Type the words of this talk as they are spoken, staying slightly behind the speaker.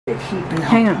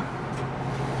Hang on.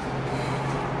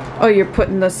 Oh, you're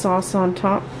putting the sauce on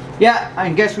top? Yeah,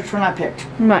 and guess which one I picked?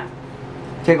 What?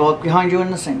 Take a look behind you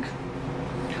in the sink.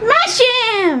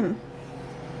 Mushroom!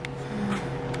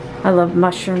 I love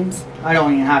mushrooms. I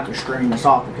don't even have to strain this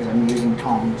off because I'm using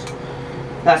tongs.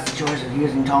 That's the choice of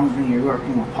using tongs when you're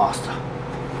working with pasta.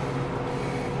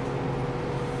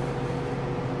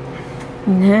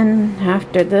 And then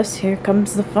after this, here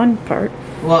comes the fun part.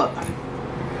 What?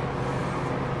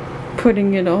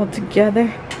 Putting it all together.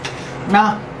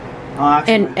 Nah. Oh,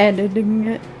 actually, and editing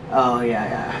it. Oh,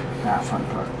 yeah. That fun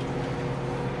part.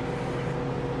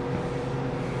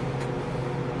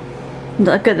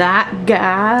 Look at that,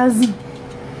 guys.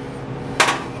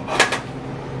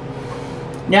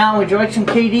 Now, would you like some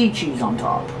KD cheese on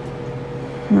top?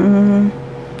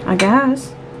 I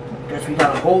guess. Guess we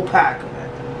got a whole pack of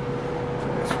it.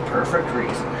 That's a perfect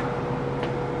reason.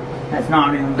 That's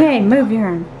not even... Hey, move your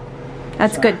arm.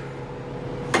 That's good.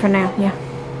 For now, yeah.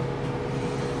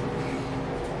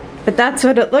 But that's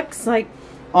what it looks like.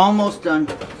 Almost done.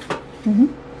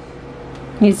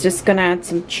 He's just gonna add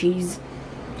some cheese.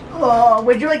 Oh,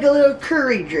 would you like a little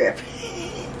curry drip?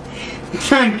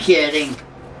 I'm kidding.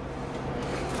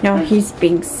 No, he's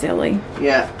being silly.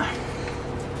 Yeah.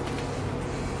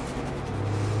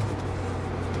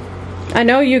 I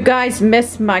know you guys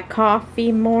miss my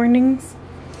coffee mornings.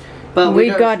 But we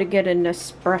gotta get an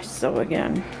espresso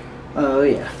again. Oh,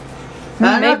 yeah.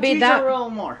 Maybe that... a little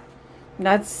more.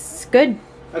 That's good.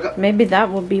 Okay. Maybe that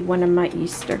will be one of my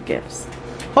Easter gifts.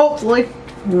 Hopefully.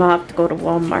 We'll have to go to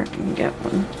Walmart and get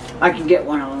one. I can get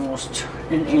one almost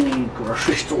in any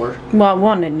grocery store. Well, I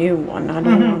want a new one. I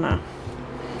don't want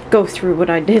to go through what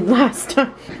I did last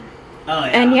time. Oh,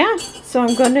 yeah. And yeah, so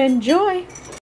I'm going to enjoy.